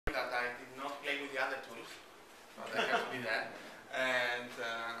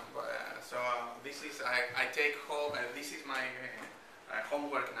take home, this is my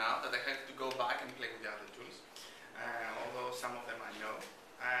homework now, that I have to go back and play with the other tools, although some of them I know.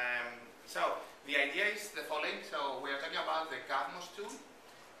 So the idea is the following. So we are talking about the CADMOS tool,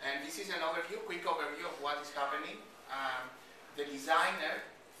 and this is an overview, quick overview of what is happening. The designer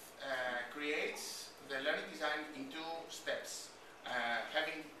creates the learning design in two steps,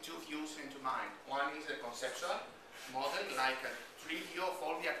 having two views into mind. One is the conceptual model, like a tree view of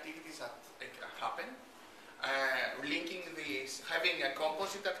all the activities that happen, linking these, having a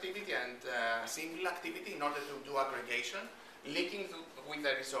composite activity and a single activity in order to do aggregation, linking with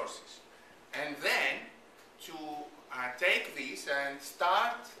the resources. And then to take this and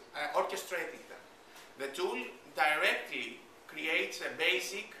start orchestrating them. The tool directly creates a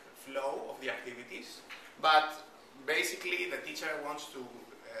basic flow of the activities, but basically the teacher wants to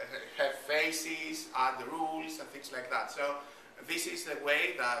have phases, add the rules and things like that. So this is the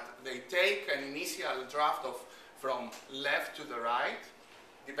way that they take an initial draft of from left to the right,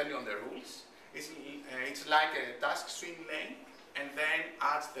 depending on the rules. It's like a task stream lane, and then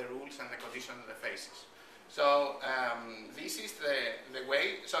adds the rules and the conditions and the phases. So this is the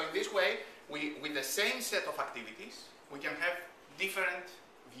way. So in this way, with the same set of activities, we can have different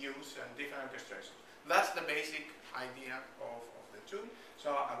views and different orchestrations. That's the basic idea of the tool.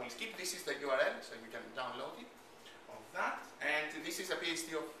 So I will skip. This is the URL, so you can download it of that. And this is a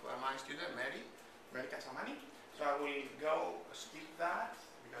PhD of my student, Mary Katsamani. So I will go skip that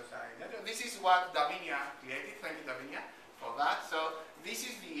because this is what Davinia created. Thank you, Davinia, for that. So this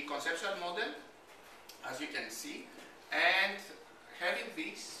is the conceptual model, as you can see, and having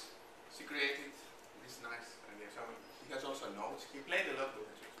this, she created this nice idea. So he has also notes. He played a lot with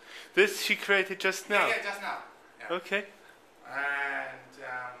it. This she created just now? Yeah, just now. Yeah. Okay. And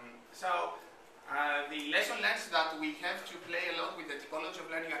the lesson learned that we have to play a lot with the typology of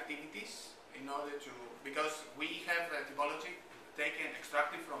learning activities in order to, because we have a typology taken,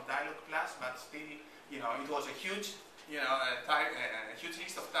 extracted from dialogue class, but still, it was a huge, a huge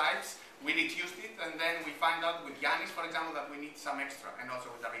list of types. We reduced it, and then we find out with Yannis, for example, that we need some extra, and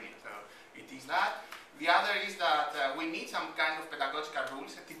also with Davinia. So it is that. The other is that we need some kind of pedagogical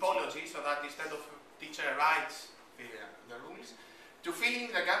rules, a typology, so that instead of teacher writes the rules, to fill in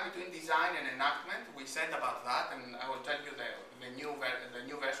the gap between design and enactment. We said about that, and I will tell you the new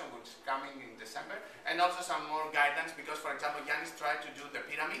version which is coming in December, and also some more guidance, because, for example, Yannis tried to do the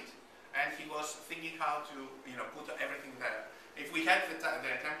pyramid, and he was thinking how to put everything there. If we had the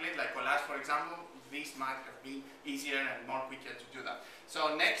template like collage, for example, this might have been easier and more quicker to do that.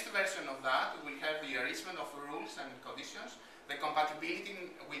 So next version of that, we have the arrangement of rules and conditions, the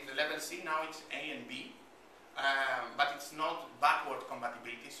compatibility with the level C. Now it's A and B, but it's not backward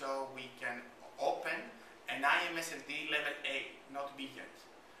compatibility, so we can open an IMS-LD Level A, not B yet.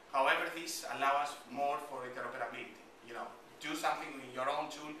 However, this allows us more for interoperability. Do something with your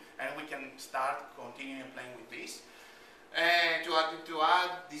own tool, and we can start continuing playing with this. To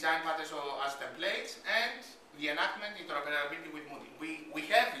add design patterns as templates, and the enactment interoperability with Moodle. We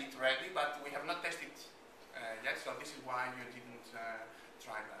have it ready, but we have not tested yet, so this is why you didn't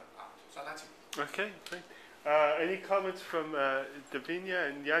try that out. So that's it. Okay, great. Any comments from Davinia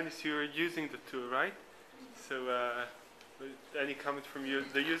and Yannis? You are using the tool, right? So any comments from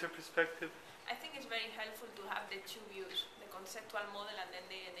the user perspective? I think it's very helpful to have the two views, the conceptual model and then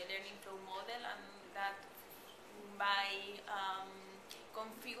the learning flow model, and that by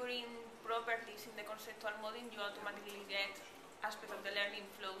configuring properties in the conceptual model, you automatically get aspects of the learning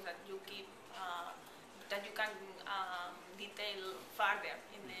flow that you keep, that you can detail further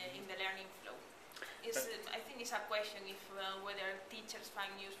in the learning flow. I think it's a question if whether teachers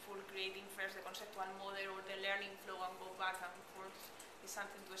find useful creating first the conceptual model or the learning flow and go back and forth. Is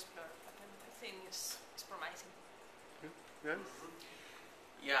something to explore. But I think it's promising. Yes.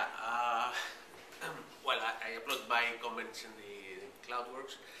 Yeah. Well, I upload my comments in the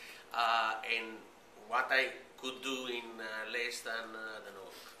CloudWorks, and what I could do in less than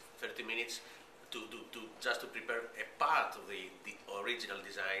 30 minutes to just to prepare a part of the original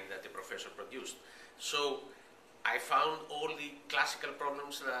design that the professor produced. So I found all the classical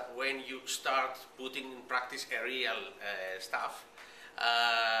problems that when you start putting in practice a real stuff,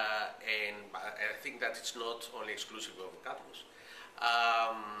 and I think that it's not only exclusive of CADMOS.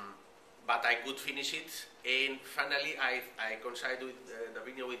 But I could finish it, and finally I coincided with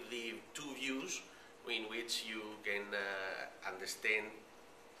Davinia with the two views in which you can understand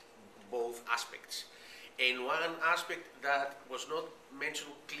both aspects. And one aspect that was not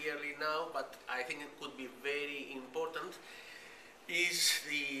mentioned clearly now, but I think it could be very important, is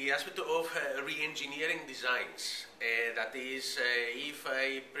the aspect of re-engineering designs. That is, if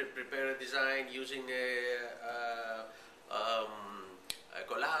I prepare a design using a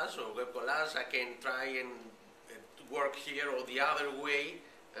collage or web collage, I can try and work here or the other way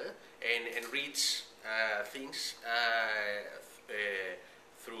and reach things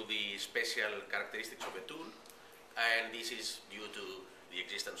through the special characteristics of a tool, and this is due to the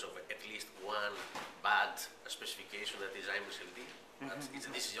existence of at least one bad specification that is IMS-LD.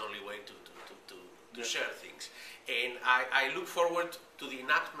 This is the only way to share things. And I look forward to the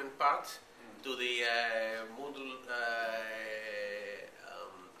enactment part, to the Moodle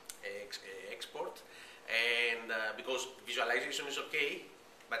export, and because visualization is okay,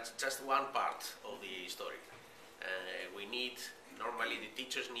 but just one part of the story. We need, normally the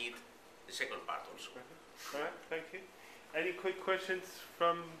teachers need the second part also. All right, thank you. Any quick questions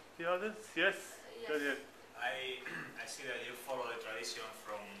from the audience? Yes? Yes. I see that you follow the tradition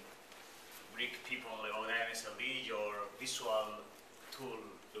from Greek people about IMS-LD. Your visual tool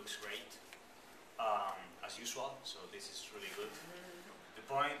looks great, as usual, so this is really good. The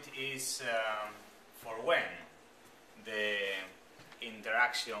point is for when the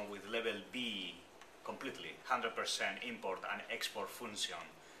interaction with level B completely, 100% import and export function,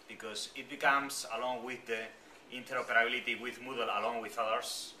 because it becomes, along with the interoperability with Moodle along with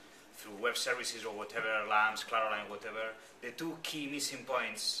others, through web services or whatever, LAMPS, Claroline, whatever, the two key missing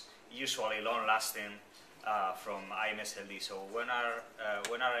points, usually long-lasting, from IMS-LD. So when are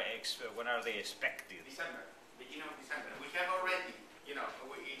they expected? December, beginning of December. We have already,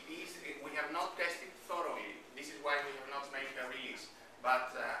 we have not tested thoroughly. This is why we have not made a release.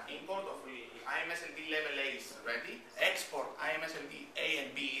 But import of IMS-LD Level A is ready. Export IMS-LD A and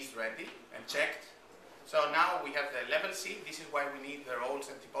B is ready and checked. So now we have the level C. This is why we need the roles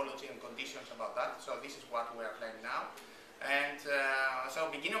and typology and conditions about that. So this is what we are playing now. And so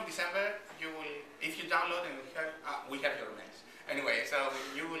beginning of December, you will, if you download and we have your mails. Anyway, so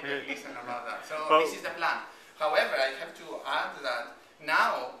you will listen about that. So this is the plan. However, I have to add that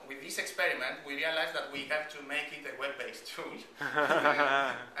now, with this experiment, we realize that we have to make it a web-based tool,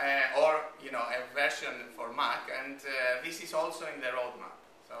 or a version for Mac, and this is also in the roadmap.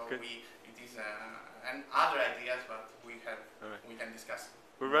 So it is and other ideas, but we can discuss.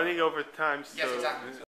 We're running over time, so yes, exactly.